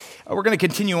We're going to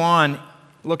continue on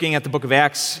looking at the book of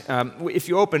Acts. If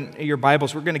you open your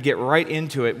Bibles, we're going to get right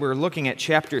into it. We're looking at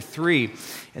chapter 3,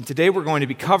 and today we're going to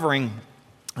be covering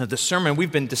the sermon.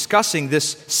 We've been discussing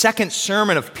this second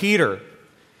sermon of Peter.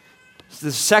 It's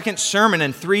the second sermon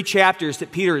in 3 chapters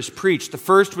that Peter has preached. The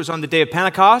first was on the day of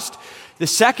Pentecost. The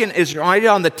second is right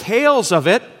on the tails of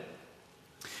it,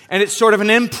 and it's sort of an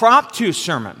impromptu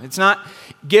sermon. It's not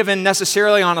given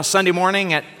necessarily on a Sunday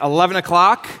morning at 11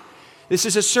 o'clock. This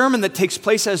is a sermon that takes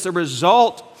place as the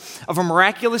result of a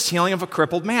miraculous healing of a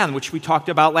crippled man, which we talked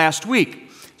about last week.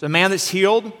 It's a man that's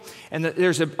healed, and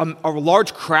there's a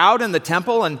large crowd in the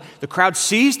temple, and the crowd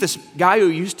sees this guy who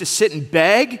used to sit and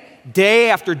beg day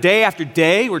after day after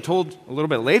day. We're told a little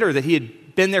bit later that he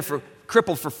had been there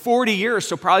crippled for 40 years,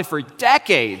 so probably for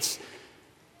decades.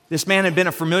 This man had been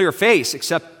a familiar face,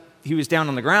 except he was down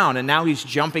on the ground, and now he's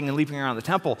jumping and leaping around the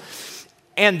temple.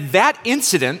 And that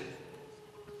incident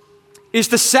is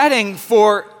the setting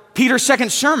for Peter's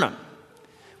second sermon,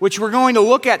 which we're going to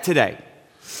look at today.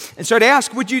 And so I'd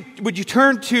ask, would you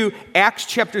turn to Acts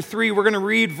chapter 3? We're going to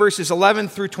read verses 11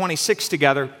 through 26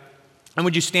 together. And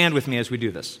would you stand with me as we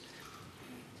do this?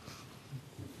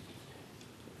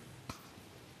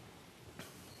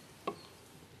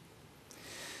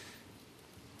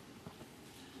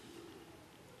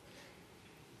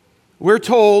 We're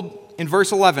told in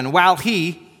verse 11, while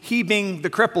he being the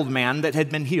crippled man that had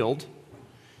been healed,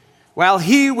 while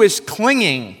he was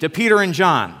clinging to Peter and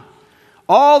John,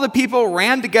 all the people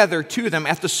ran together to them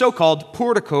at the so-called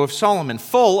portico of Solomon,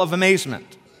 full of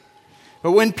amazement.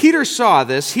 But when Peter saw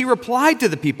this, he replied to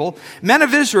the people, "Men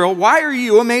of Israel, why are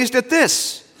you amazed at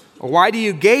this? Or why do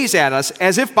you gaze at us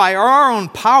as if by our own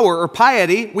power or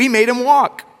piety we made him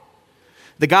walk?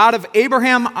 The God of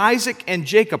Abraham, Isaac, and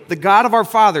Jacob, the God of our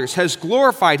fathers, has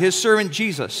glorified his servant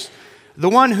Jesus, the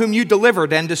one whom you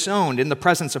delivered and disowned in the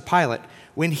presence of Pilate,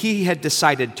 when he had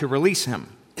decided to release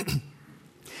him.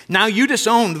 Now you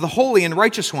disowned the holy and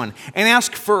righteous one and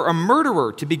asked for a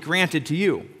murderer to be granted to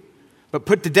you, but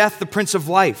put to death the Prince of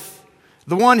Life,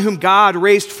 the one whom God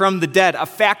raised from the dead, a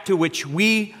fact to which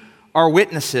we are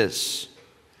witnesses.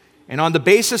 And on the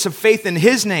basis of faith in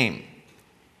his name,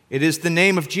 it is the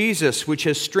name of Jesus which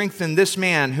has strengthened this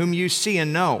man whom you see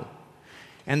and know.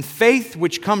 And faith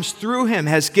which comes through him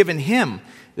has given him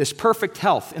this perfect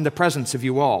health in the presence of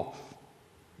you all.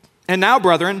 And now,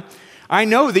 brethren, I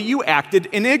know that you acted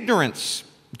in ignorance,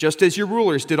 just as your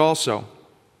rulers did also.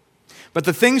 But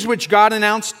the things which God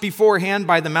announced beforehand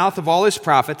by the mouth of all his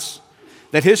prophets,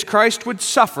 that his Christ would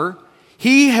suffer,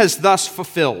 he has thus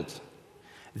fulfilled.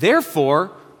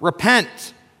 Therefore,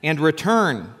 repent and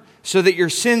return, so that your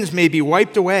sins may be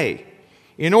wiped away,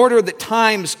 in order that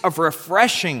times of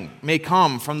refreshing may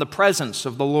come from the presence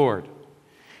of the Lord,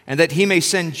 and that he may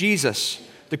send Jesus,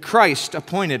 the Christ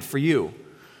appointed for you,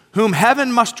 whom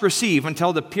heaven must receive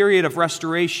until the period of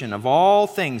restoration of all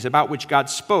things about which God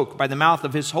spoke by the mouth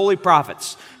of his holy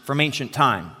prophets from ancient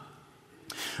time.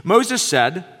 Moses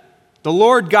said, "The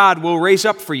Lord God will raise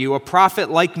up for you a prophet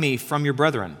like me from your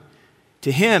brethren.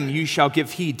 To him you shall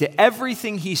give heed to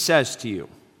everything he says to you.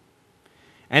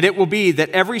 And it will be that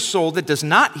every soul that does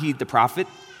not heed the prophet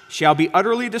shall be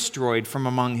utterly destroyed from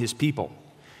among his people.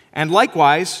 And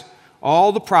likewise,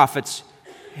 all the prophets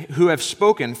who have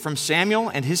spoken from Samuel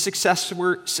and his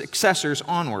successors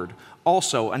onward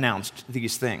also announced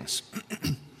these things.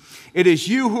 It is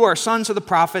you who are sons of the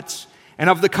prophets and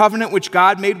of the covenant which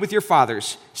God made with your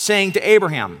fathers, saying to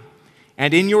Abraham,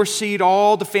 'And in your seed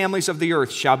all the families of the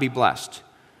earth shall be blessed.'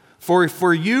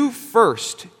 For you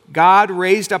first God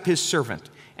raised up his servant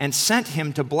and sent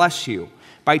him to bless you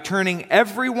by turning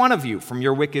every one of you from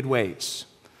your wicked ways."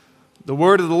 The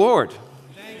word of the Lord.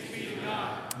 Thanks be to God.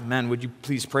 Amen. Would you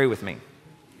please pray with me?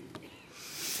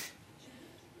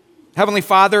 Heavenly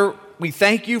Father, we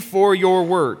thank you for your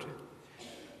word.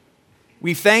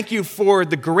 We thank you for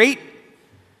the great,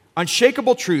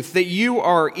 unshakable truth that you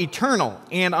are eternal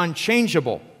and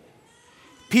unchangeable.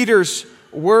 Peter's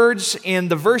words and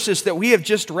the verses that we have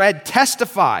just read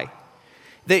testify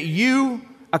that you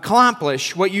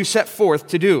accomplish what you set forth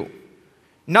to do.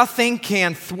 Nothing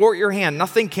can thwart your hand.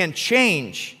 Nothing can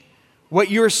change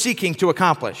what you're seeking to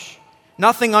accomplish.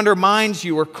 Nothing undermines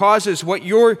you or causes what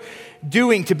you're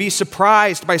doing to be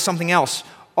surprised by something else.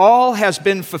 All has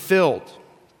been fulfilled.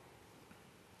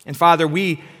 And Father,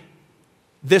 we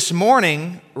this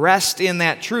morning rest in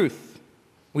that truth.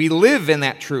 We live in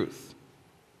that truth.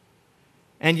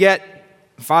 And yet,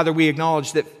 Father, we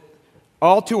acknowledge that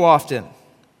all too often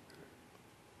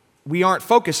we aren't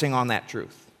focusing on that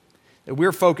truth. That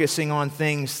we're focusing on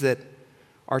things that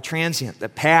are transient,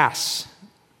 that pass,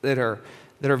 that are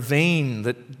vain,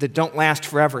 that don't last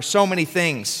forever. So many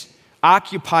things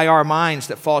occupy our minds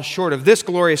that fall short of this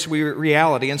glorious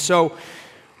reality. And so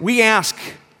we ask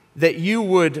that you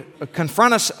would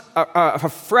confront us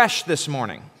afresh this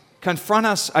morning. Confront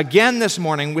us again this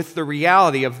morning with the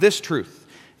reality of this truth,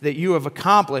 that you have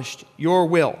accomplished your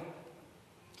will.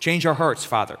 Change our hearts,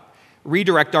 Father.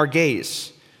 Redirect our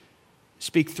gaze.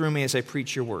 Speak through me as I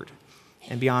preach your word,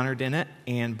 and be honored in it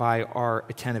and by our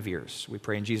attentive ears. We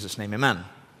pray in Jesus' name, amen.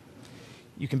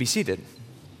 You can be seated.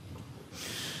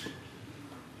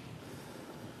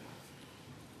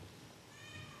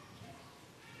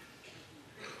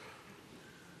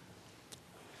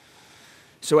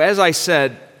 So as I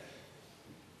said,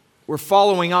 we're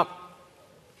following up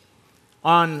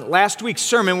on last week's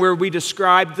sermon where we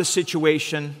described the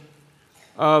situation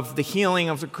of the healing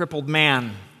of the crippled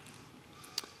man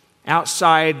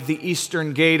outside the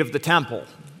eastern gate of the temple,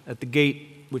 at the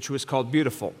gate which was called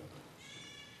Beautiful.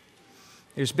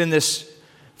 There's been this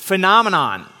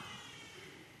phenomenon,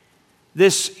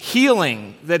 this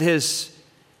healing that has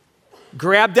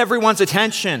grabbed everyone's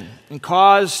attention and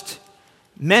caused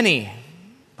many,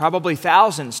 probably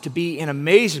thousands, to be in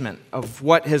amazement of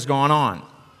what has gone on.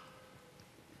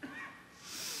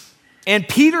 And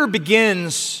Peter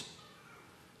begins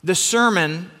the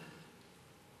sermon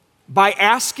by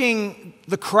asking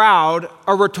the crowd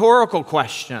a rhetorical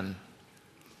question.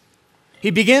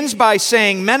 He begins by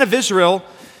saying, "Men of Israel,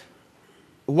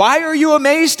 why are you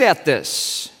amazed at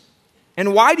this?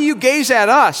 And why do you gaze at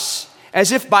us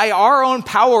as if by our own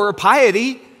power or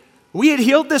piety we had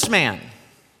healed this man?"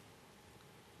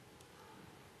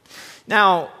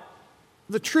 Now,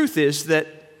 the truth is that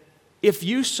if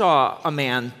you saw a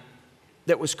man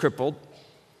that was crippled,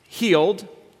 healed,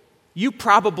 you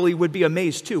probably would be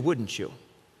amazed too, wouldn't you?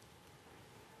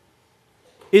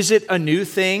 Is it a new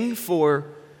thing for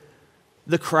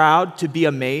the crowd to be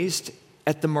amazed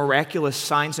at the miraculous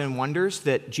signs and wonders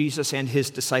that Jesus and his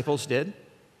disciples did?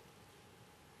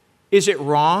 Is it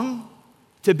wrong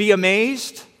to be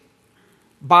amazed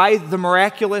by the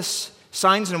miraculous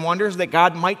signs and wonders that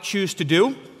God might choose to do?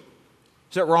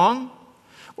 Is it wrong?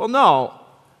 Well,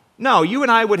 no, you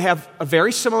and I would have a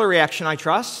very similar reaction, I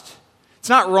trust. It's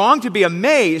not wrong to be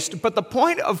amazed, but the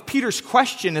point of Peter's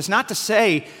question is not to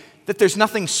say that there's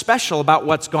nothing special about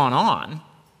what's gone on.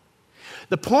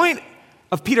 The point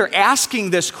of Peter asking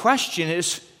this question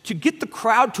is to get the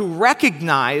crowd to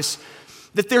recognize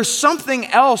that there's something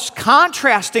else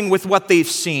contrasting with what they've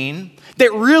seen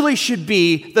that really should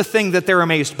be the thing that they're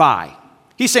amazed by.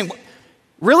 He's saying,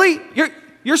 really?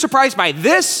 You're surprised by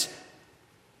this?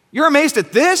 You're amazed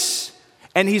at this?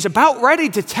 And he's about ready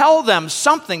to tell them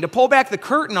something, to pull back the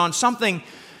curtain on something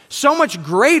so much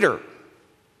greater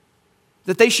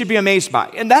that they should be amazed by.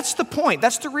 And that's the point.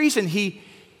 That's the reason he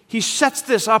sets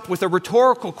this up with a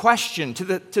rhetorical question to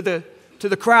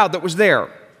the crowd that was there.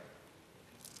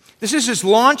 This is his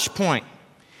launch point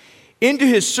into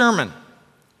his sermon.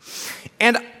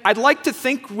 And I'd like to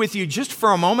think with you just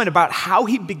for a moment about how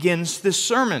he begins this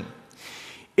sermon.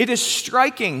 It is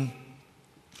striking.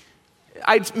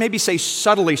 I'd maybe say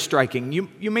subtly striking.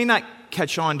 You may not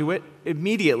catch on to it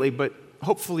immediately, but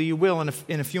hopefully you will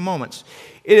in a few moments.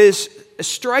 It is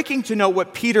striking to note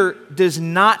what Peter does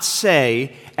not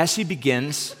say as he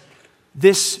begins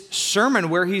this sermon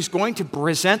where he's going to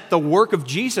present the work of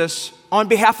Jesus on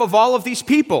behalf of all of these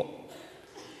people.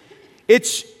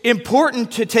 It's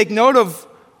important to take note of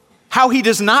how he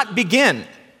does not begin.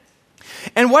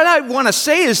 And what I want to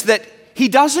say is that he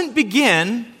doesn't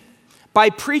begin by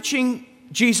preaching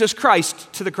Jesus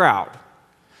Christ to the crowd.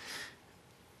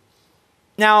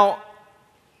 Now,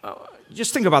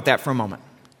 just think about that for a moment.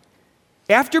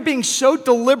 After being so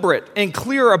deliberate and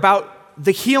clear about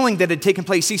the healing that had taken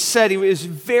place, he said, he was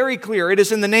very clear, "It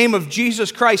is in the name of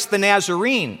Jesus Christ the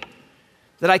Nazarene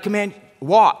that I command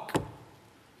walk."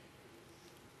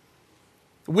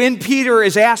 When Peter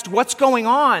is asked what's going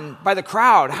on by the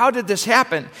crowd, how did this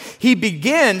happen? He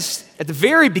begins at the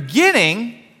very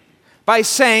beginning by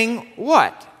saying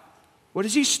what? What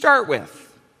does he start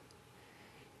with?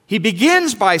 He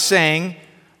begins by saying,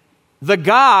 "The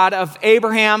God of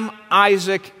Abraham,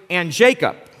 Isaac, and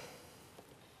Jacob."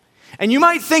 And you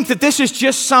might think that this is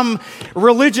just some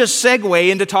religious segue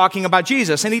into talking about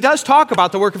Jesus. And he does talk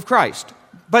about the work of Christ.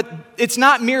 But it's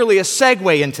not merely a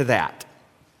segue into that.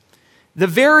 The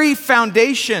very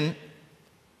foundation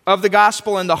of the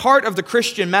gospel and the heart of the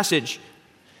Christian message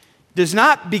does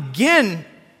not begin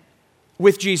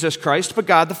with Jesus Christ, but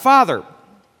God the Father.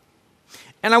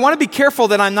 And I want to be careful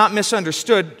that I'm not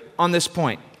misunderstood on this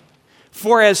point.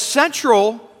 For as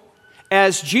central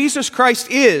as Jesus Christ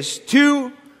is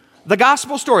to the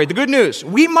gospel story, the good news,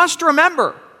 we must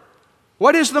remember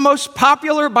what is the most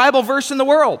popular Bible verse in the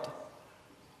world.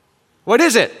 What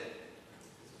is it?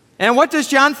 And what does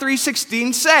John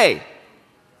 3:16 say?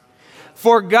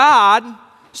 For God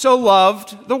so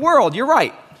loved the world. You're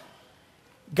right.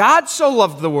 God so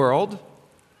loved the world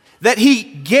that he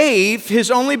gave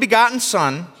his only begotten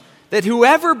Son, that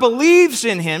whoever believes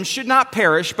in him should not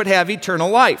perish but have eternal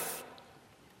life.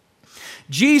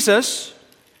 Jesus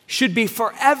should be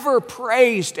forever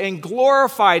praised and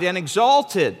glorified and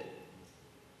exalted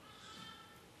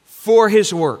for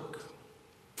his work,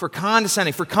 for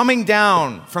condescending, for coming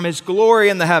down from his glory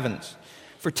in the heavens,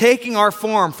 for taking our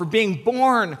form, for being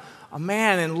born a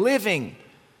man and living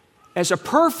as a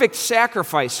perfect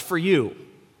sacrifice for you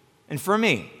and for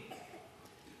me,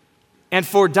 and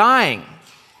for dying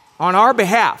on our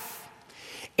behalf.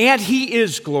 And he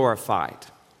is glorified.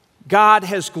 God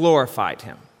has glorified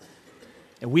him,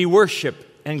 and we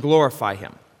worship and glorify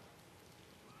him.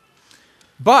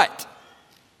 But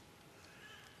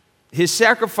his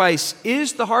sacrifice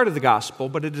is the heart of the gospel,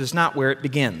 but it is not where it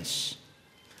begins.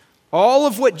 All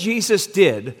of what Jesus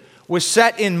did was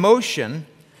set in motion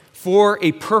for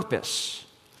a purpose.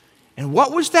 And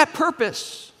what was that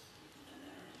purpose?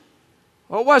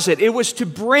 What was it? It was to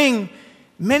bring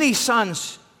many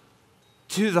sons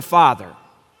to the Father.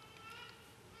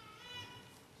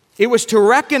 It was to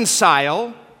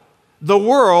reconcile the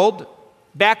world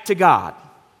back to God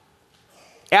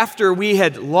after we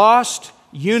had lost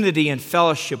unity and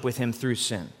fellowship with him through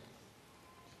sin.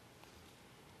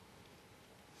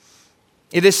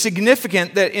 It is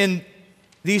significant that in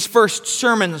these first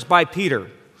sermons by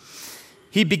Peter,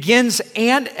 he begins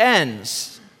and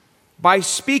ends by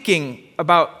speaking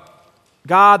about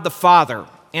God the Father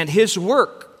and his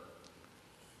work,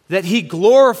 that he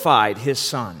glorified his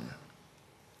Son,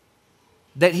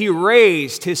 that he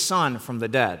raised his Son from the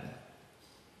dead.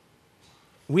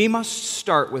 We must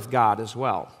start with God as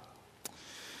well.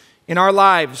 In our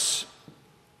lives,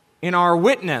 in our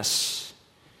witness,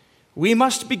 we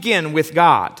must begin with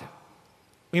God.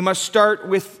 We must start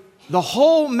with the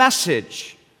whole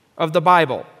message of the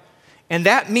Bible. And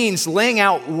that means laying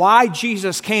out why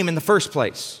Jesus came in the first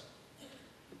place.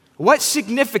 What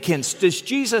significance does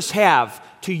Jesus have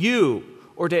to you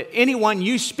or to anyone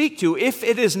you speak to if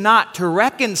it is not to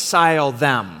reconcile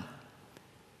them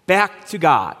back to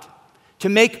God, to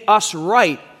make us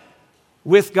right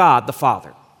with God the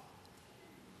Father?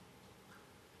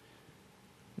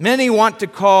 Many want to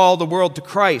call the world to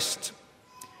Christ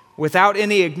without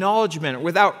any acknowledgement,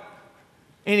 without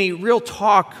any real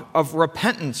talk of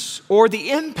repentance or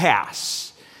the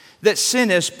impasse that sin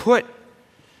has put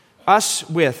us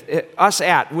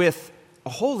at with a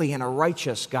holy and a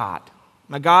righteous God,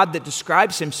 a God that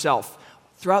describes himself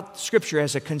throughout Scripture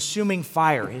as a consuming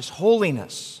fire, his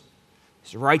holiness,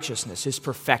 his righteousness, his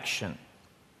perfection.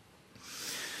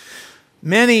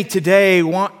 Many today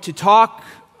want to talk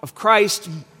of Christ.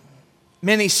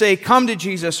 Many say, come to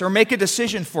Jesus or make a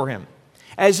decision for him,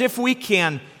 as if we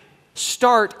can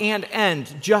start and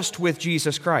end just with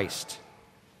Jesus Christ.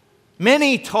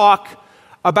 Many talk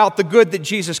about the good that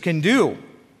Jesus can do,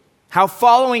 how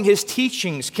following his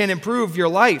teachings can improve your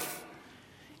life.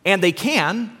 And they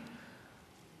can,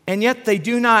 and yet they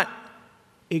do not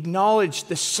acknowledge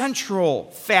the central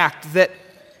fact that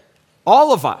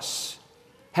all of us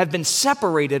have been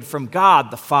separated from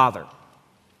God the Father.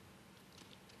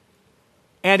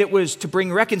 And it was to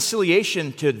bring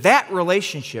reconciliation to that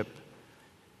relationship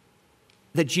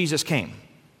that Jesus came.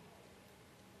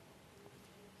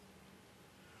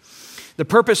 The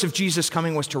purpose of Jesus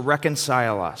coming was to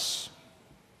reconcile us.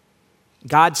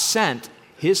 God sent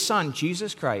his Son,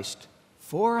 Jesus Christ,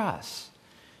 for us,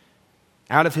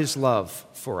 out of his love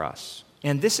for us.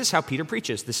 And this is how Peter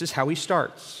preaches. This is how he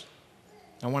starts.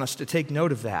 I want us to take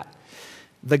note of that.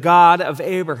 The God of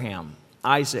Abraham,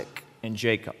 Isaac, and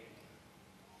Jacob.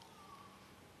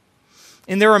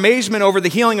 In their amazement over the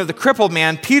healing of the crippled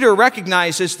man, Peter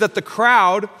recognizes that the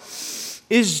crowd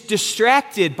is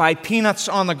distracted by peanuts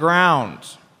on the ground,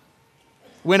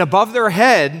 when above their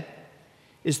head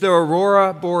is the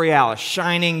aurora borealis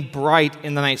shining bright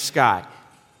in the night sky.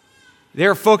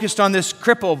 They're focused on this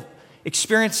cripple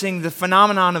experiencing the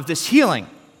phenomenon of this healing,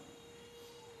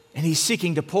 and he's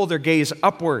seeking to pull their gaze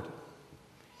upward.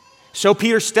 So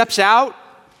Peter steps out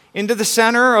into the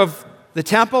center of the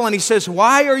temple, and he says,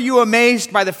 why are you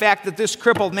amazed by the fact that this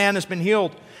crippled man has been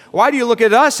healed? Why do you look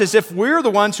at us as if we're the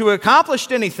ones who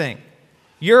accomplished anything?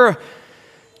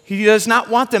 He does not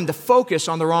want them to focus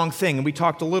on the wrong thing, and we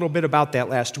talked a little bit about that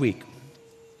last week.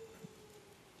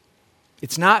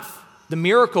 It's not the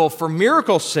miracle for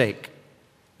miracle's sake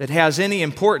that has any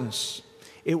importance.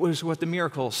 It was what the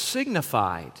miracle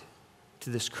signified to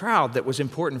this crowd that was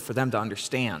important for them to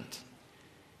understand.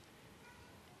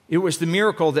 It was the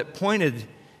miracle that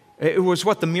it was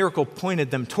what the miracle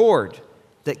pointed them toward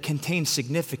that contained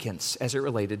significance as it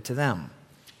related to them.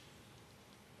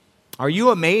 Are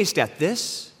you amazed at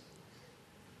this?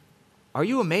 Are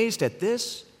you amazed at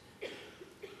this?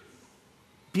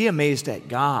 Be amazed at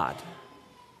God.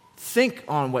 Think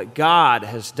on what God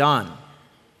has done.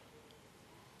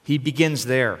 He begins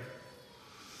there.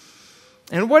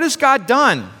 And what has God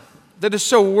done that is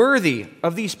so worthy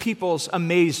of these people's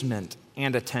amazement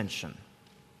and attention?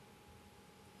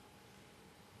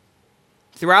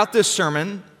 Throughout this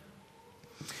sermon,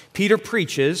 Peter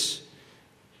preaches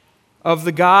of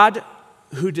the God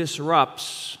who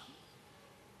disrupts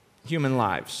human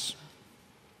lives.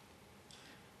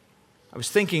 I was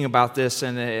thinking about this,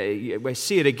 and I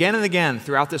see it again and again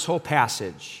throughout this whole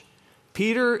passage.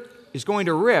 Peter is going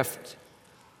to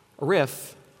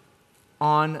riff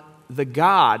on the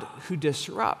God who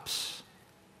disrupts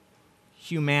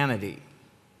humanity.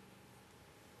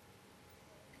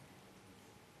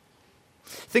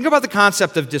 Think about the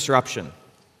concept of disruption.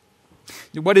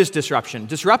 What is disruption?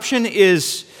 Disruption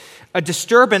is a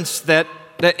disturbance that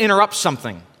interrupts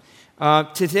something.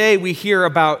 Today we hear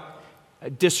about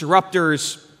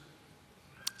disruptors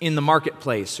in the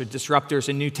marketplace or disruptors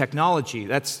in new technology.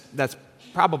 That's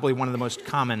probably one of the most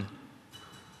common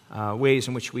ways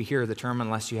in which we hear the term,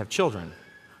 unless you have children.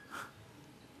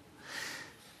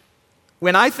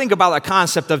 When I think about the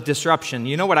concept of disruption,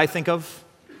 you know what I think of?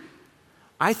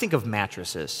 I think of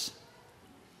mattresses.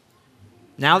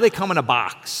 Now they come in a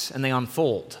box and they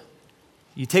unfold.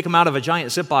 You take them out of a giant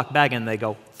Ziploc bag and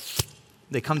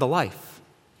they come to life.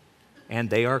 And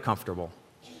they are comfortable.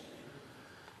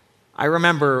 I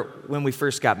remember when we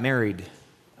first got married,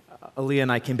 Aaliyah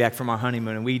and I came back from our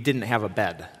honeymoon and we didn't have a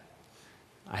bed.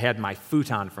 I had my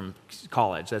futon from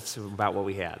college. That's about what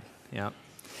we had. Yeah.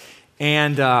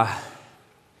 And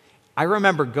I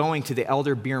remember going to the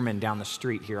Elder Bierman down the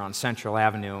street here on Central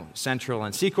Avenue, Central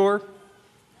and Secor.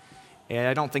 And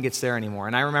I don't think it's there anymore.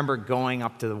 And I remember going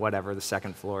up to the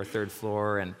second floor, third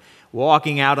floor, and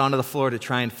walking out onto the floor to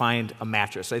try and find a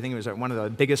mattress. I think it was one of the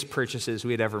biggest purchases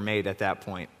we had ever made at that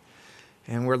point.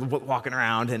 And we're walking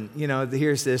around, and,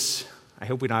 here's this, I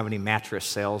hope we don't have any mattress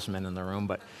salesmen in the room,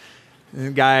 but the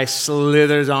guy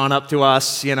slithers on up to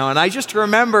us, and I just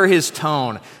remember his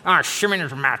tone.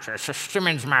 Simmons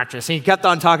mattress. And he kept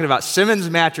on talking about Simmons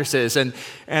mattresses,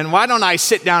 and why don't I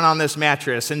sit down on this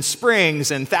mattress, and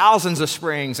springs, and thousands of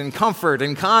springs, and comfort,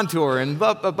 and contour, and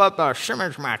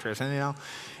Simmons mattress,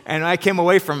 and I came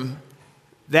away from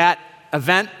that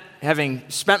event having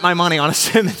spent my money on a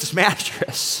Simmons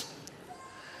mattress.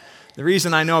 The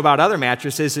reason I know about other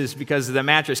mattresses is because the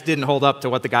mattress didn't hold up to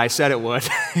what the guy said it would.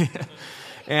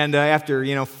 And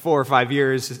after 4 or 5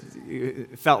 years,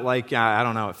 it felt like, I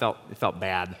don't know, it felt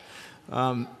bad.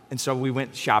 And so we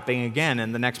went shopping again,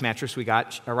 and the next mattress we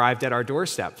got arrived at our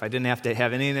doorstep. I didn't have to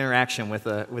have any interaction with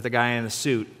a guy in a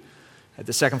suit at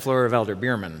the second floor of Elder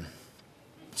Bierman.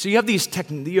 So you have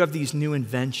these new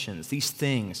inventions, these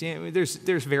things.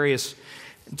 There's various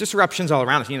disruptions all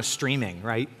around us. Streaming,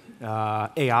 right?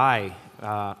 AI,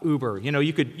 Uber.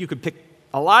 You could pick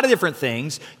a lot of different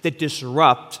things that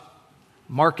disrupt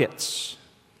markets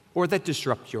or that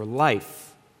disrupt your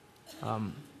life.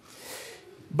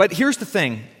 But here's the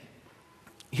thing.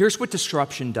 Here's what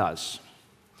disruption does.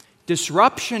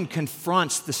 Disruption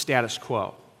confronts the status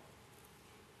quo,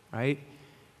 right?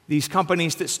 These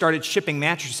companies that started shipping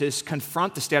mattresses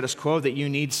confront the status quo that you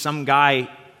need some guy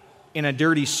in a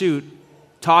dirty suit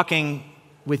talking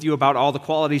with you about all the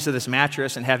qualities of this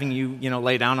mattress and having you,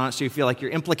 lay down on it so you feel like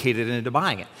you're implicated into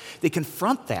buying it. They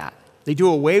confront that. They do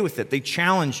away with it. They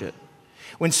challenge it.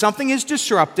 When something is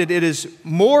disrupted, it is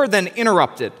more than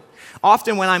interrupted.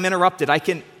 Often when I'm interrupted, I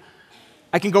can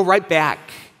go right back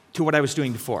to what I was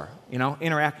doing before.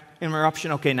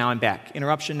 Interruption, okay, now I'm back.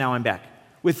 Interruption, now I'm back.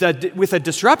 With a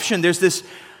disruption, there's this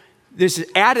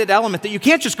added element that you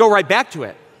can't just go right back to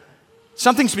it.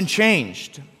 Something's been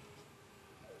changed.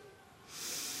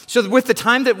 So with the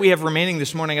time that we have remaining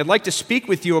this morning, I'd like to speak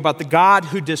with you about the God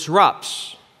who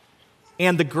disrupts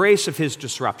and the grace of his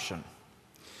disruption.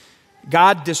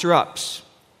 God disrupts.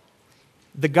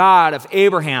 The God of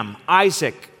Abraham,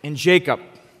 Isaac, and Jacob.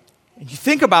 And you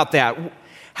think about that.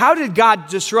 How did God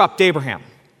disrupt Abraham?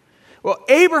 Well,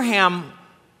 Abraham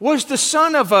was the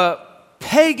son of a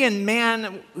pagan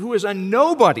man who was a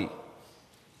nobody.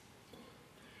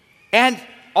 And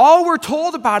all we're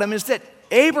told about him is that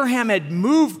Abraham had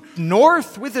moved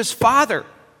north with his father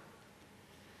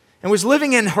and was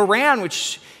living in Haran,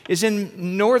 which is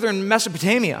in northern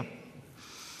Mesopotamia.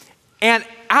 And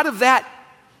out of that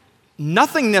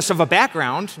nothingness of a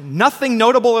background, nothing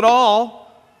notable at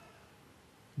all,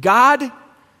 God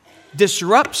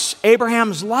disrupts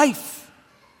Abraham's life.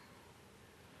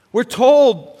 We're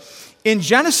told in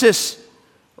Genesis,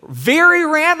 very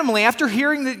randomly, after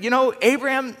hearing that,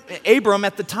 Abram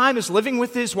at the time is living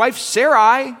with his wife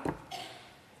Sarai,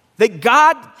 that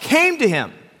God came to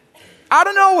him out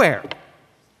of nowhere.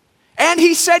 And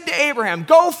he said to Abraham,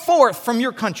 go forth from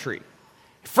your country,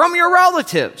 from your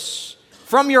relatives,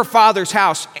 from your father's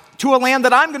house, to a land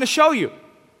that I'm going to show you.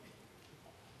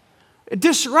 A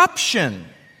disruption,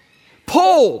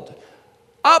 pulled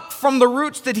up from the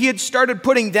roots that he had started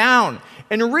putting down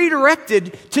and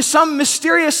redirected to some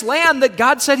mysterious land that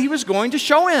God said he was going to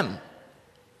show him.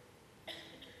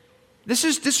 This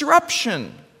is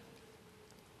disruption.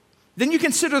 Then you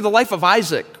consider the life of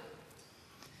Isaac.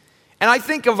 And I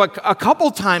think of a couple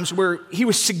times where he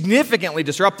was significantly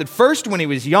disrupted. First, when he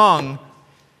was young,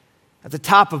 at the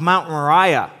top of Mount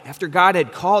Moriah, after God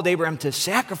had called Abraham to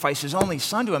sacrifice his only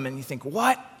son to him, and you think,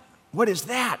 what? What is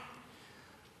that?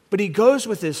 But he goes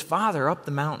with his father up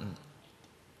the mountain.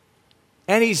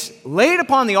 And he's laid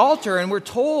upon the altar, and we're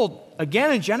told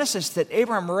again in Genesis that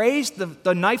Abraham raised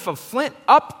the knife of flint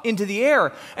up into the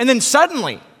air. And then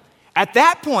suddenly, at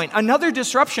that point, another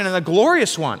disruption, and a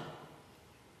glorious one.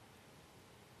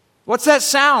 What's that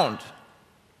sound?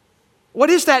 What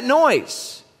is that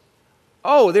noise?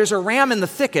 Oh, there's a ram in the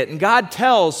thicket, and God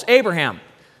tells Abraham,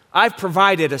 I've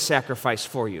provided a sacrifice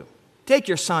for you. Take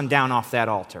your son down off that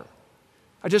altar.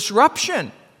 A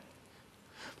disruption.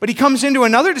 But he comes into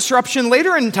another disruption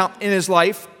later in his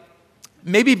life,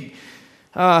 maybe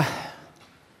a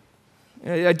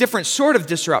different sort of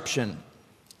disruption.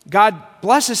 God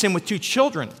blesses him with 2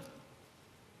 children,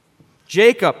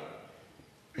 Jacob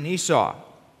and Esau.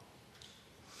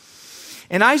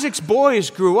 And Isaac's boys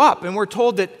grew up, and we're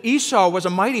told that Esau was a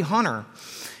mighty hunter,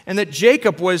 and that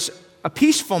Jacob was a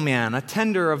peaceful man, a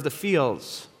tender of the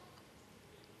fields.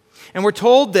 And we're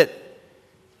told that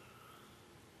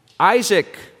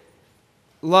Isaac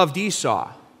loved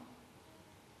Esau,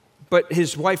 but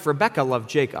his wife Rebekah loved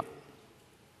Jacob.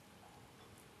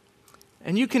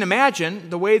 And you can imagine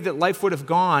the way that life would have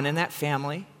gone in that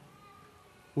family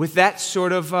with that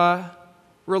sort of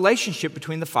relationship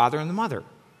between the father and the mother.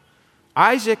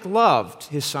 Isaac loved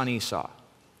his son Esau.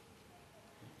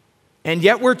 And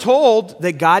yet we're told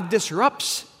that God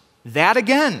disrupts that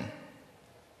again.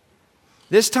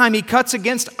 This time he cuts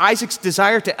against Isaac's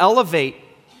desire to elevate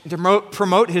and to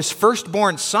promote his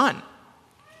firstborn son.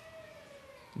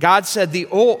 God said, the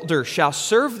older shall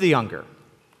serve the younger.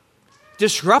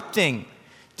 Disrupting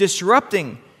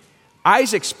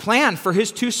Isaac's plan for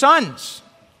his 2 sons.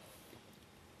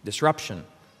 Disruption.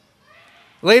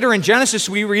 Later in Genesis,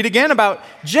 we read again about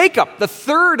Jacob, the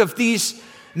third of these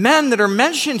men that are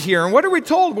mentioned here. And what are we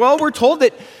told? Well, we're told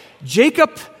that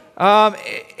Jacob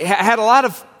had a lot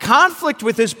of conflict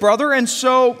with his brother, and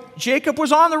so Jacob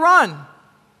was on the run.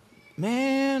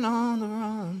 Man on the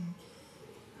run.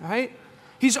 Right?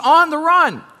 He's on the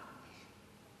run.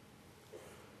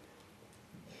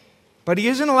 But he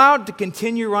isn't allowed to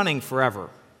continue running forever.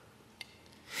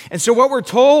 And so what we're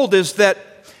told is that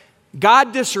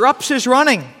God disrupts his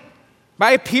running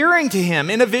by appearing to him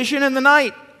in a vision in the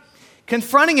night,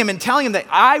 confronting him and telling him that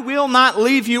I will not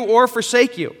leave you or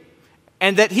forsake you,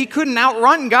 and that he couldn't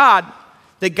outrun God,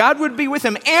 that God would be with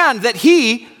him, and that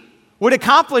he would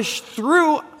accomplish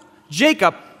through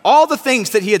Jacob all the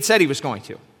things that he had said he was going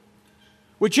to,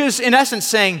 which is in essence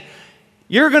saying,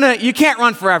 you can't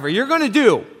run forever. You're going to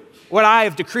do what I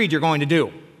have decreed you're going to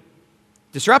do.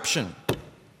 Disruption.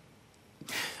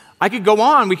 I could go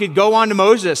on. We could go on to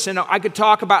Moses, and I could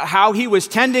talk about how he was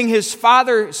tending his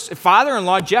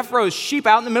father-in-law, Jethro's sheep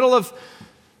out in the middle of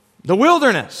the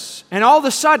wilderness. And all of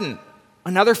a sudden,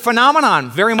 another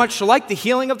phenomenon, very much like the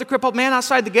healing of the crippled man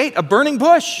outside the gate, a burning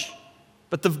bush.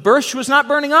 But the bush was not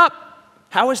burning up.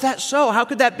 How is that so? How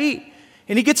could that be?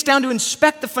 And he gets down to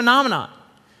inspect the phenomenon.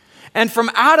 And from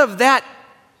out of that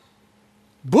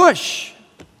bush,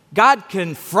 God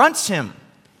confronts him.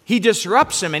 He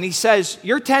disrupts him and he says,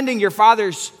 you're tending your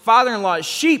father-in-law's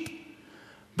sheep,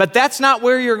 but that's not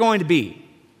where you're going to be.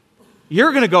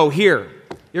 You're going to go here.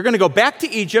 You're going to go back to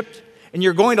Egypt, and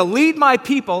you're going to lead my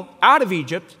people out of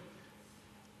Egypt,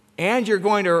 and you're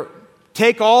going to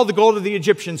take all the gold of the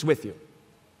Egyptians with you.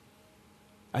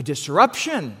 A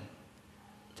disruption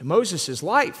to Moses'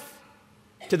 life,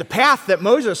 to the path that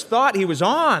Moses thought he was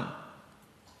on.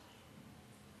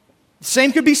 The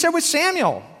same could be said with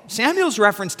Samuel. Samuel's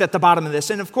referenced at the bottom of this.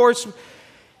 And of course,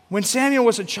 when Samuel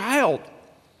was a child,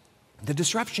 the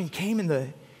disruption came in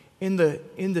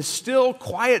the still,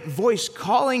 quiet voice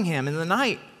calling him in the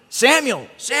night. Samuel,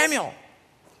 Samuel.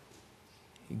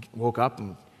 He woke up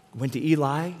and went to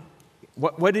Eli,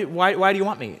 Why do you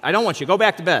want me? I don't want you. Go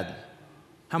back to bed.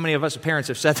 How many of us parents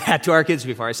have said that to our kids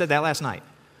before? I said that last night.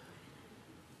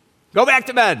 Go back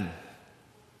to bed.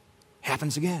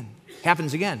 Happens again.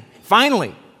 Happens again.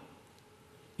 Finally,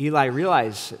 Eli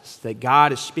realizes that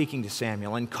God is speaking to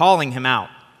Samuel and calling him out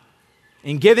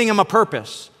and giving him a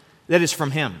purpose that is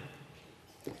from him.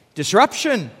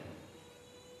 Disruption.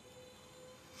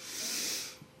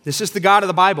 This is the God of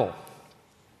the Bible.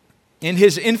 In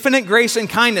his infinite grace and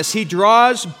kindness, he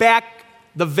draws back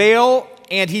the veil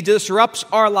and he disrupts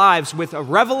our lives with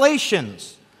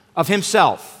revelations of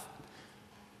himself.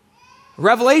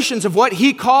 Revelations of what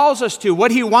he calls us to,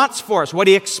 what he wants for us, what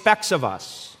he expects of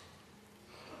us.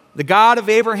 The God of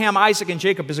Abraham, Isaac, and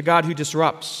Jacob is a God who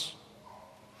disrupts.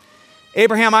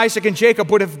 Abraham, Isaac, and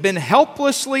Jacob would have been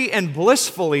helplessly and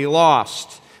blissfully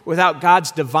lost without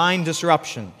God's divine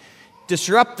disruption,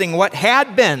 disrupting what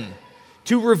had been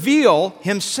to reveal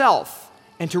himself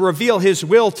and to reveal his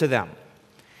will to them.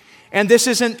 And this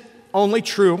isn't only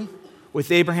true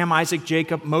with Abraham, Isaac,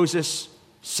 Jacob, Moses,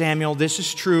 Samuel. This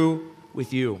is true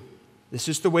with you. This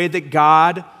is the way that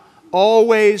God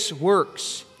always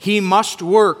works. He must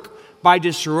work by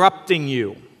disrupting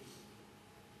you.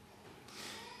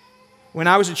 When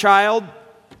I was a child,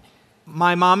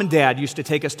 my mom and dad used to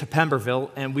take us to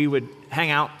Pemberville, and we would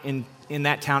hang out in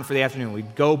that town for the afternoon.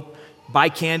 We'd go buy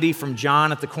candy from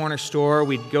John at the corner store.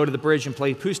 We'd go to the bridge and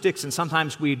play poo sticks, and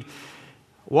sometimes we'd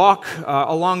walk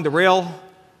along the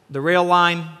rail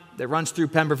line that runs through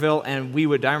Pemberville, and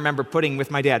I remember putting,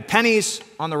 with my dad, pennies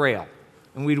on the rail,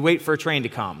 and we'd wait for a train to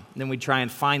come. And then we'd try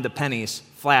and find the pennies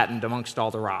flattened amongst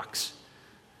all the rocks.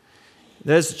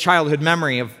 There's a childhood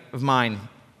memory of mine.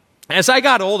 As I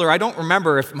got older, I don't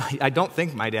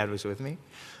think my dad was with me.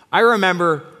 I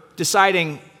remember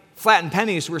deciding flattened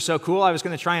pennies were so cool, I was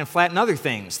going to try and flatten other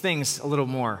things a little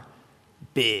more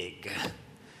big.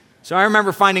 So I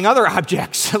remember finding other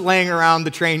objects laying around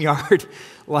the train yard,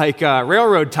 like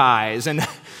railroad ties, I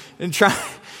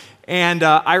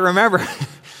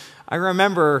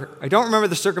don't remember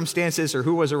the circumstances or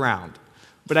who was around,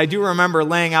 but I do remember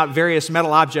laying out various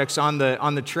metal objects on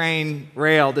the train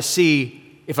rail to see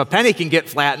if a penny can get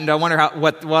flattened. I wonder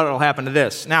what will happen to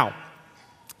this. Now,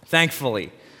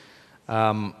 thankfully,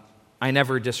 I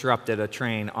never disrupted a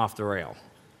train off the rail.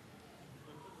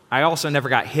 I also never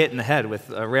got hit in the head with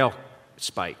a rail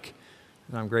spike,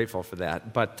 and I'm grateful for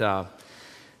that. But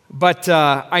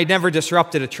I never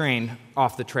disrupted a train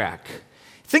off the track.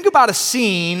 Think about a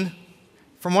scene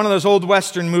from one of those old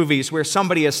Western movies where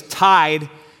somebody is tied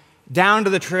down to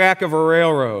the track of a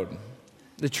railroad.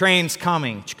 The train's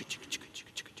coming.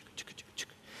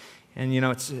 And,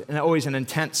 it's always an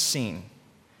intense scene.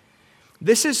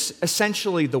 This is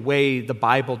essentially the way the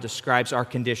Bible describes our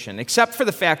condition. Except for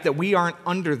the fact that we aren't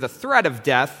under the threat of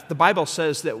death, the Bible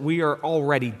says that we are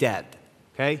already dead,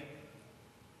 okay?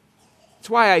 That's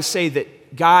why I say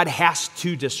that God has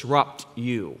to disrupt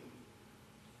you.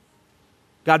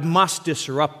 God must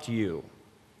disrupt you.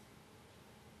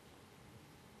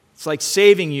 It's like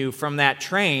saving you from that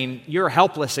train you're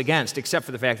helpless against, except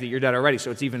for the fact that you're dead already,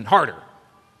 so it's even harder.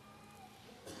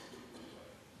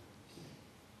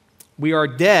 We are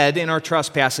dead in our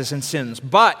trespasses and sins,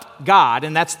 but God,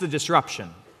 and that's the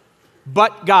disruption,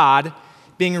 but God,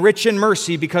 being rich in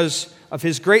mercy because of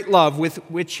his great love with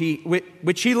which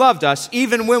he loved us,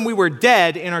 even when we were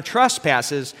dead in our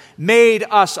trespasses, made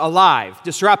us alive.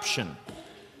 Disruption.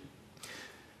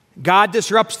 God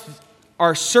disrupts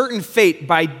our certain fate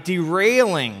by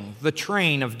derailing the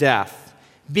train of death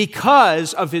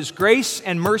because of his grace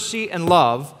and mercy and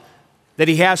love that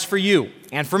he has for you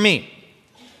and for me.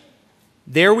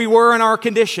 There we were in our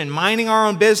condition, minding our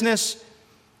own business,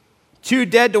 too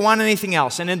dead to want anything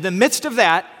else. And in the midst of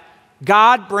that,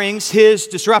 God brings his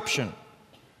disruption.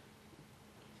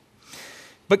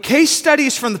 But case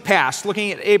studies from the past,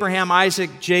 looking at Abraham, Isaac,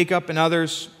 Jacob, and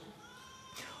others,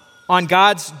 on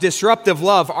God's disruptive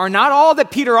love, are not all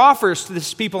that Peter offers to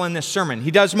these people in this sermon.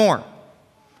 He does more.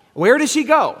 Where does he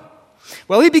go?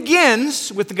 Well, he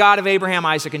begins with the God of Abraham,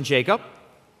 Isaac, and Jacob.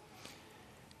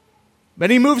 But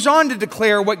he moves on to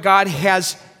declare what God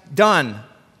has done.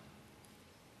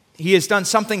 He has done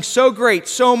something so great,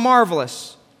 so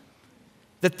marvelous,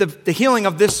 that the healing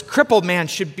of this crippled man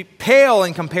should be pale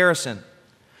in comparison.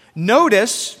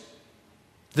 Notice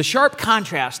the sharp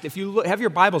contrast. If you have your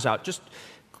Bibles out, just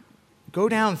go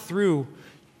down through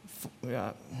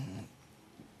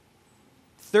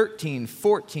 13,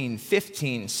 14,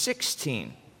 15,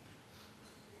 16.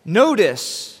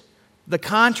 Notice the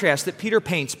contrast that Peter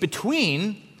paints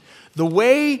between the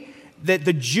way that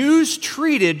the Jews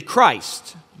treated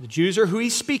Christ, the Jews are who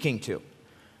he's speaking to,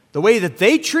 the way that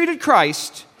they treated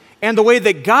Christ and the way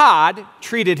that God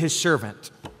treated his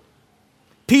servant.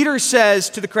 Peter says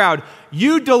to the crowd,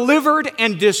 "You delivered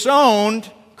and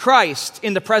disowned Christ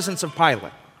in the presence of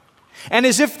Pilate." And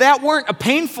as if that weren't a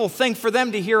painful thing for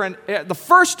them to hear the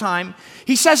first time,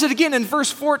 he says it again in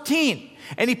verse 14.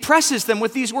 And he presses them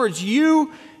with these words,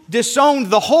 "You disowned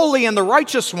the holy and the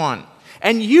righteous one.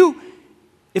 And you,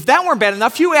 if that weren't bad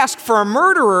enough, you asked for a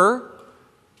murderer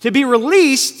to be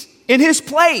released in his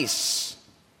place.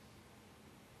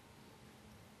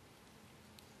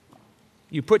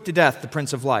 You put to death the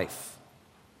Prince of Life."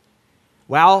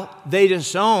 While they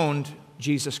disowned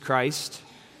Jesus Christ,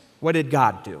 what did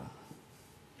God do?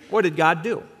 What did God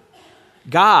do?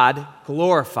 God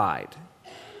glorified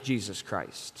Jesus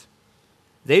Christ.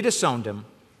 They disowned him.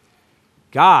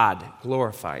 God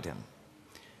glorified him.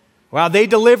 While they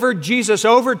delivered Jesus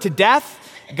over to death,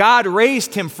 God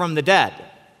raised him from the dead,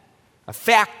 a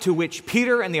fact to which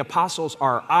Peter and the apostles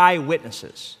are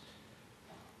eyewitnesses.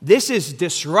 This is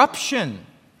disruption,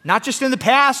 not just in the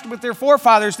past with their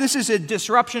forefathers. This is a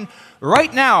disruption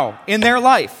right now in their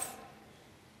life.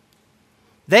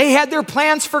 They had their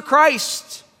plans for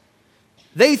Christ.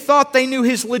 They thought they knew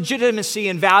his legitimacy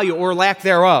and value or lack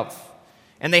thereof,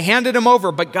 and they handed him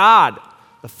over. But God,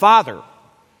 the Father,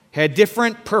 had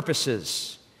different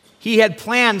purposes. He had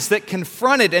plans that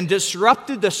confronted and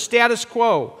disrupted the status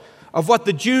quo of what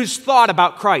the Jews thought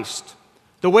about Christ,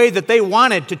 the way that they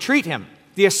wanted to treat him,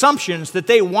 the assumptions that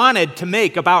they wanted to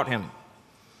make about him.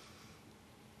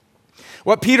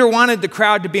 What Peter wanted the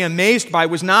crowd to be amazed by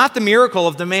was not the miracle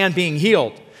of the man being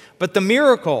healed, but the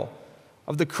miracle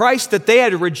of the Christ that they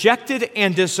had rejected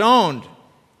and disowned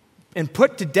and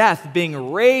put to death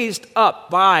being raised up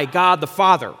by God the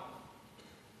Father.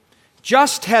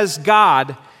 Just as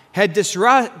God had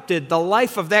disrupted the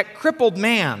life of that crippled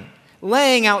man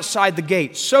laying outside the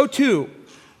gate, so too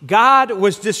God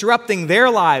was disrupting their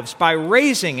lives by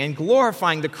raising and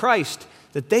glorifying the Christ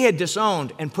that they had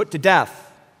disowned and put to death.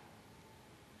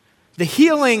 The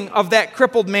healing of that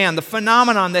crippled man, the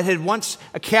phenomenon that had once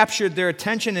captured their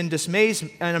attention and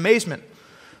amazement,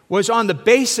 was on the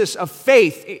basis of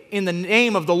faith in the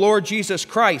name of the Lord Jesus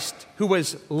Christ, who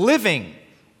was living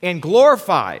and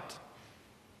glorified.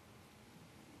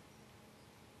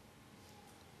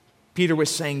 Peter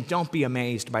was saying, don't be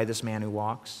amazed by this man who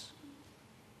walks.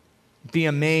 Be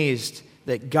amazed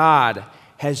that God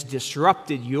has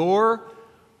disrupted your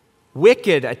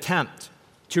wicked attempt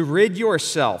to rid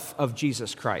yourself of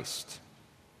Jesus Christ.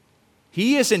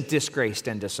 He isn't disgraced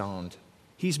and disowned.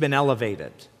 He's been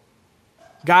elevated.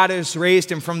 God has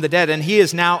raised him from the dead, and he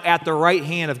is now at the right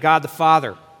hand of God the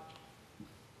Father.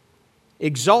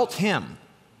 Exalt him.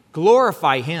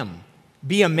 Glorify him.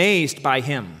 Be amazed by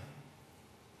him.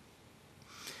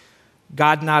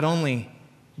 God not only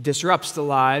disrupts the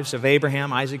lives of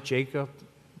Abraham, Isaac, Jacob,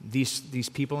 these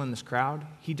people in this crowd,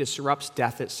 he disrupts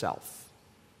death itself.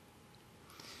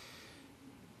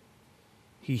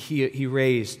 He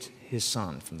raised his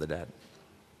son from the dead.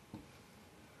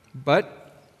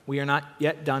 But we are not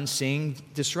yet done seeing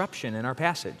disruption in our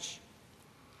passage.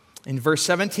 In verse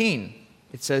 17,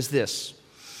 it says this,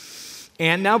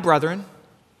 "And now, brethren,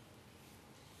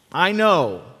 I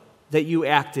know that you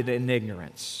acted in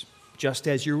ignorance, just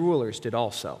as your rulers did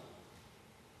also."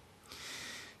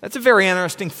 That's a very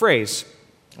interesting phrase.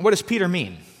 What does Peter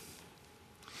mean?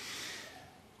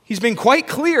 He's been quite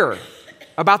clear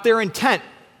about their intent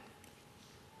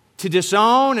to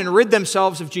disown and rid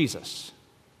themselves of Jesus.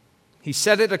 He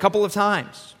said it a couple of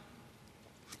times.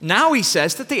 Now he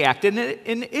says that they acted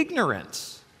in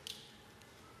ignorance,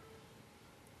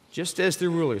 just as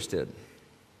their rulers did.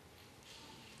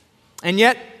 And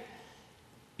yet,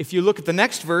 if you look at the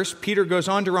next verse, Peter goes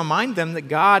on to remind them that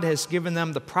God has given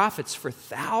them the prophets for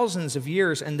thousands of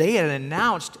years, and they had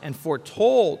announced and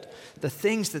foretold the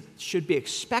things that should be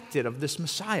expected of this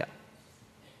Messiah.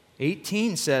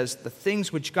 18 says, "The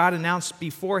things which God announced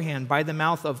beforehand by the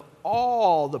mouth of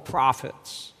all the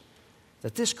prophets,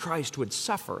 that this Christ would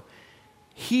suffer.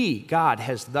 He, God,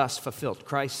 has thus fulfilled."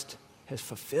 Christ has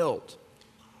fulfilled.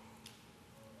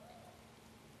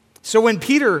 So when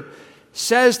Peter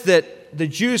says that the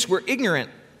Jews were ignorant,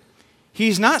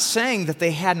 he's not saying that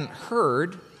they hadn't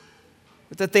heard,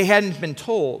 but that they hadn't been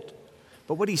told.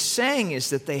 But what he's saying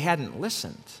is that they hadn't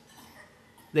listened.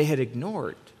 They had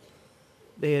ignored.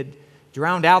 They had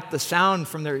drowned out the sound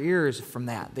from their ears from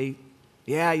that.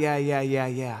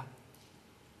 Yeah.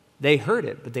 They heard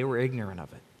it, but they were ignorant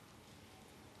of it.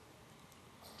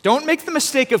 Don't make the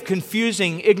mistake of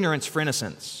confusing ignorance for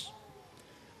innocence.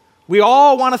 We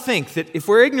all want to think that if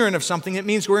we're ignorant of something, it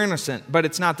means we're innocent, but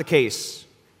it's not the case.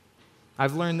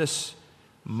 I've learned this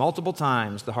multiple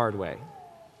times the hard way.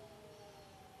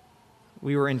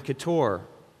 we were in Qatar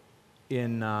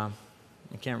in, I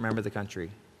can't remember the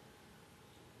country.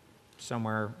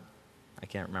 Somewhere, I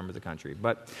can't remember the country.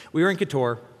 But we were in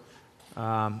Qatar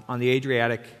on the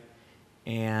Adriatic,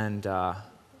 and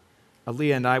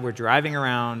Aaliyah and I were driving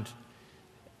around.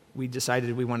 We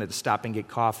decided we wanted to stop and get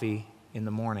coffee in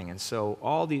the morning. And so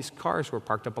all these cars were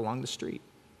parked up along the street.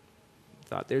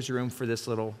 Thought there's room for this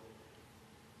little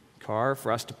car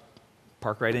for us to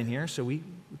park right in here. So we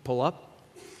pull up,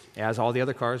 as all the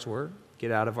other cars were,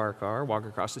 get out of our car, walk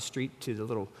across the street to the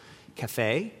little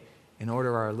cafe and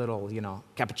order our little,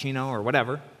 cappuccino or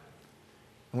whatever.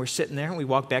 And we're sitting there, and we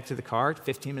walk back to the car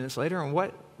 15 minutes later, and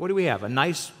what do we have? A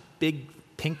nice big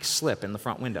pink slip in the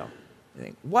front window. I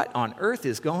think, what on earth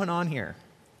is going on here?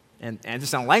 And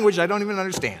it's a language I don't even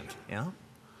understand,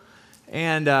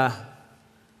 And the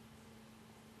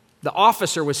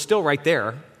officer was still right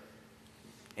there.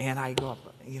 And I go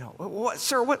up,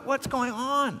 sir, what's going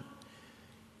on?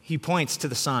 He points to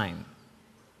the sign.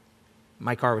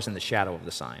 My car was in the shadow of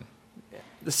the sign.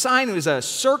 The sign was a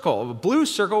circle, a blue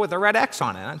circle with a red X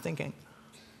on it. I'm thinking,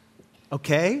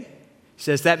 okay. He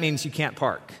says, that means you can't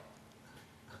park.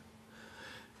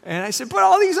 And I said, but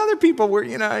all these other people were,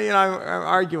 I'm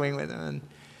arguing with him. And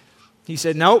he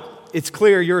said, nope, it's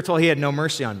clear you were told he had no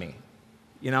mercy on me.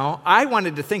 I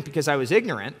wanted to think because I was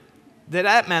ignorant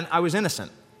that meant I was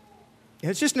innocent.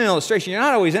 It's just an illustration. You're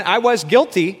not always I was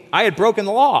guilty. I had broken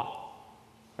the law,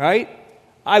 right?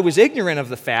 I was ignorant of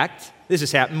the fact. This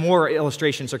has happened. More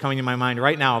illustrations are coming to my mind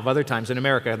right now of other times in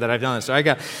America that I've done this.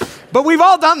 But we've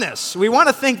all done this. We want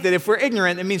to think that if we're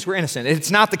ignorant, it means we're innocent.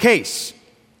 It's not the case.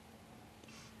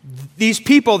 These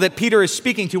people that Peter is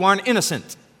speaking to aren't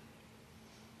innocent.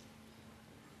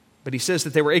 But he says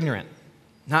that they were ignorant.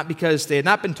 Not because they had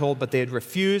not been told, but they had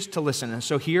refused to listen. And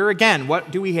so here again,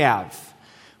 what do we have?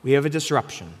 We have a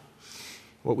disruption.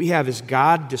 What we have is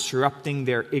God disrupting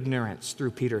their ignorance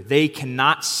through Peter. They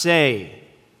cannot say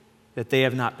that they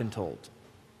have not been told.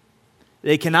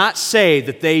 They cannot say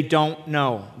that they don't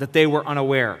know, that they were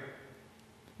unaware.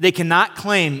 They cannot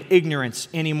claim ignorance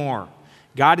anymore.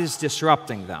 God is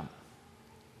disrupting them.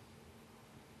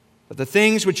 But the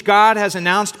things which God has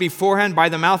announced beforehand by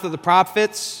the mouth of the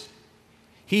prophets,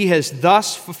 he has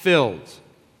thus fulfilled.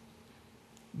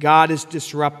 God is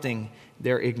disrupting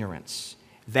their ignorance.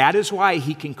 That is why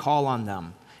he can call on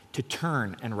them to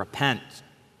turn and repent.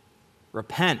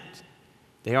 Repent.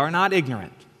 They are not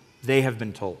ignorant. They have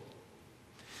been told.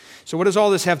 So what does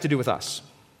all this have to do with us?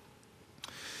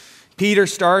 Peter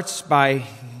starts by,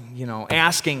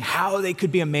 asking how they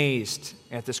could be amazed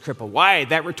at this cripple. Why?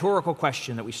 That rhetorical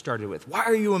question that we started with. Why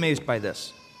are you amazed by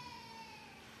this?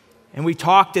 And we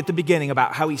talked at the beginning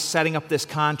about how he's setting up this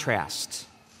contrast.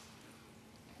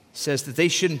 He says that they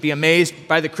shouldn't be amazed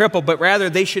by the cripple, but rather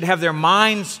they should have their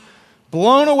minds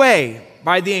blown away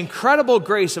by the incredible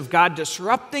grace of God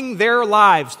disrupting their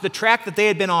lives, the track that they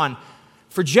had been on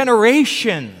for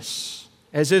generations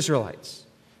as Israelites.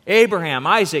 Abraham,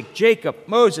 Isaac, Jacob,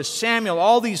 Moses, Samuel,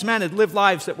 all these men had lived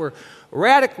lives that were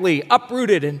radically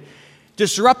uprooted and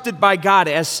disrupted by God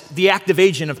as the active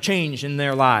agent of change in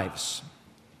their lives.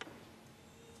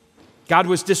 God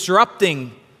was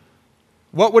disrupting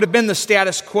what would have been the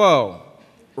status quo,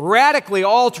 radically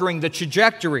altering the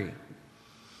trajectory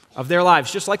of their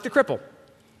lives, just like the cripple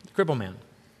man.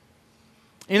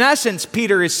 In essence,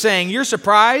 Peter is saying, you're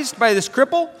surprised by this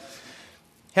cripple?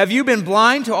 Have you been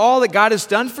blind to all that God has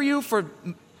done for you for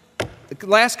the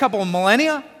last couple of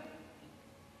millennia?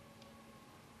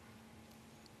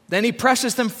 Then he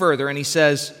presses them further and he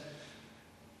says,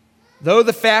 though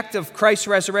the fact of Christ's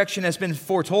resurrection has been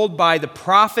foretold by the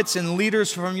prophets and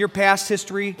leaders from your past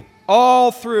history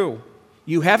all through,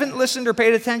 you haven't listened or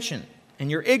paid attention,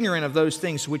 and you're ignorant of those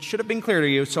things which should have been clear to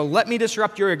you. So let me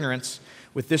disrupt your ignorance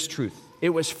with this truth.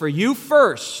 It was for you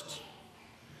first.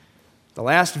 The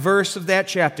last verse of that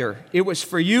chapter, it was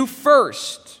for you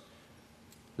first,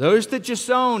 those that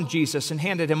disowned Jesus and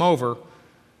handed him over,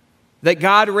 that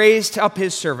God raised up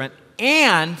his servant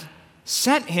and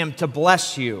sent him to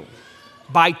bless you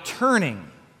by turning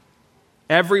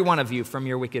every one of you from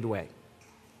your wicked way.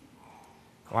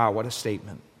 Wow, what a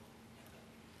statement.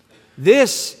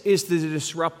 This is the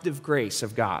disruptive grace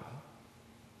of God.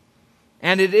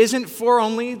 And it isn't for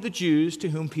only the Jews to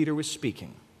whom Peter was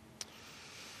speaking.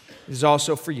 It is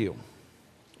also for you.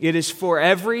 It is for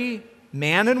every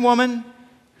man and woman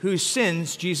whose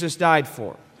sins Jesus died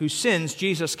for, whose sins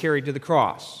Jesus carried to the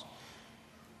cross.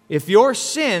 If your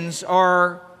sins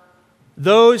are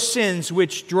those sins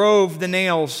which drove the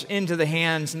nails into the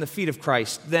hands and the feet of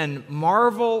Christ, then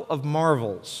marvel of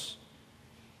marvels.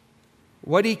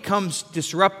 What he comes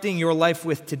disrupting your life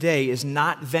with today is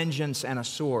not vengeance and a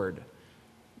sword,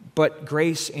 but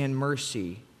grace and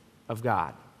mercy of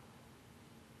God.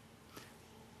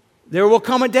 There will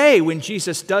come a day when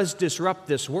Jesus does disrupt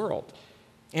this world,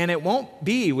 and it won't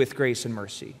be with grace and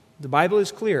mercy. The Bible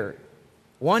is clear.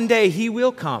 One day he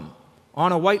will come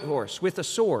on a white horse with a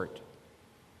sword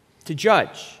to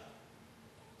judge.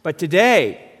 But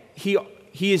today, he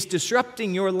is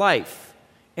disrupting your life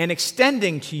and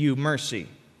extending to you mercy.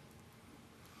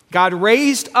 God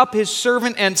raised up his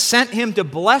servant and sent him to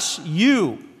bless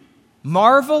you,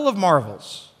 marvel of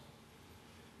marvels,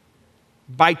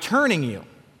 by turning you,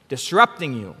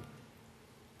 disrupting you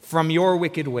from your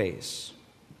wicked ways.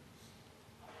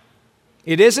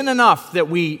 It isn't enough that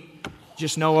we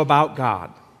just know about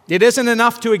God. It isn't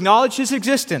enough to acknowledge his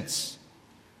existence.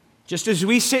 Just as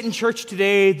we sit in church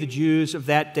today, the Jews of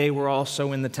that day were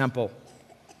also in the temple.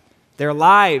 Their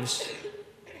lives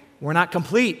were not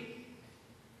complete.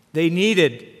 They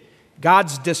needed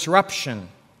God's disruption.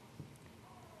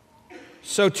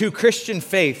 So too, Christian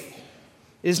faith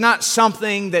is not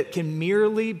something that can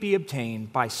merely be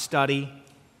obtained by study.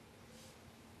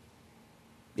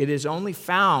 It is only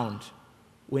found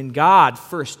when God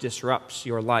first disrupts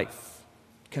your life,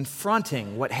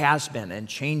 confronting what has been and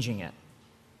changing it.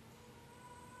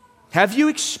 Have you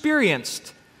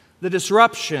experienced the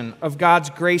disruption of God's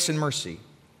grace and mercy?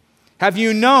 Have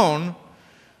you known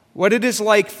what it is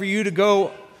like for you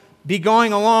to be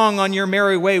going along on your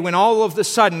merry way when all of a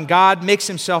sudden God makes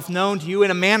himself known to you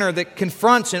in a manner that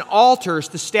confronts and alters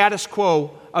the status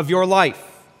quo of your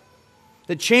life,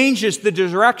 that changes the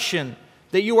direction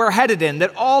that you are headed in,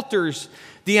 that alters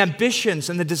the ambitions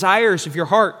and the desires of your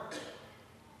heart?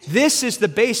 This is the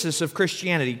basis of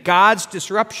Christianity, God's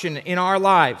disruption in our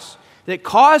lives that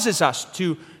causes us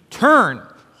to turn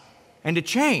and to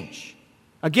change.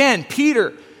 Again,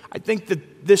 Peter, I think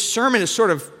that this sermon is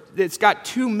it's got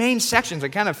two main sections. I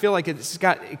kind of feel like it's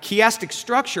got a chiastic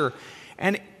structure.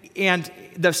 And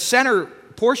the center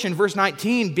portion, verse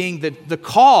 19, being the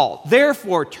call,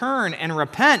 therefore turn and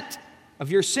repent of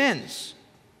your sins.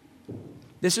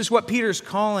 This is what Peter's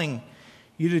calling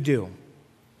you to do.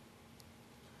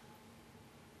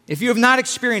 If you have not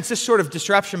experienced this sort of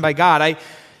disruption by God,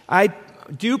 I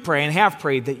do pray and have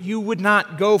prayed that you would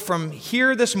not go from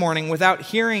here this morning without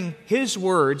hearing his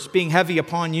words being heavy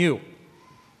upon you.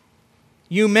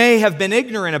 You may have been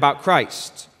ignorant about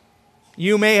Christ.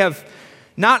 You may have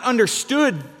not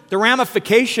understood the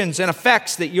ramifications and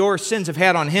effects that your sins have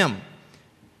had on him.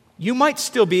 You might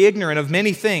still be ignorant of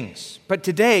many things, but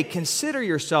today consider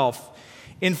yourself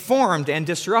informed and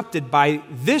disrupted by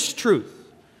this truth,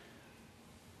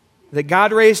 that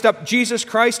God raised up Jesus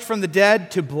Christ from the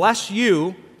dead to bless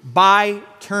you by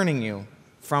turning you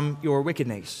from your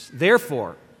wickedness.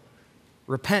 Therefore,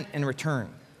 repent and return.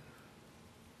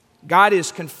 God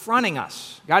is confronting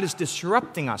us. God is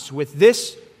disrupting us with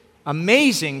this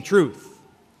amazing truth.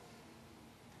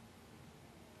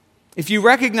 If you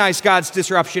recognize God's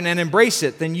disruption and embrace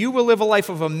it, then you will live a life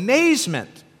of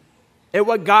amazement at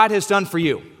what God has done for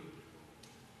you.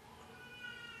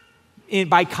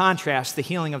 By contrast, the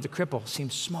healing of the cripple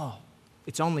seems small.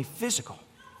 It's only physical.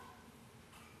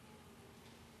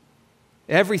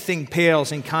 Everything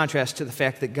pales in contrast to the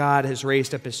fact that God has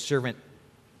raised up his servant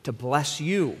to bless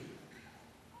you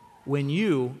when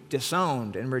you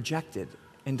disowned and rejected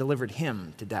and delivered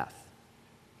him to death.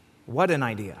 What an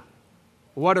idea.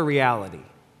 What a reality.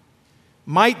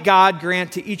 Might God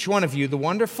grant to each one of you the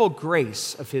wonderful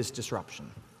grace of his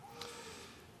disruption.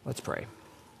 Let's pray.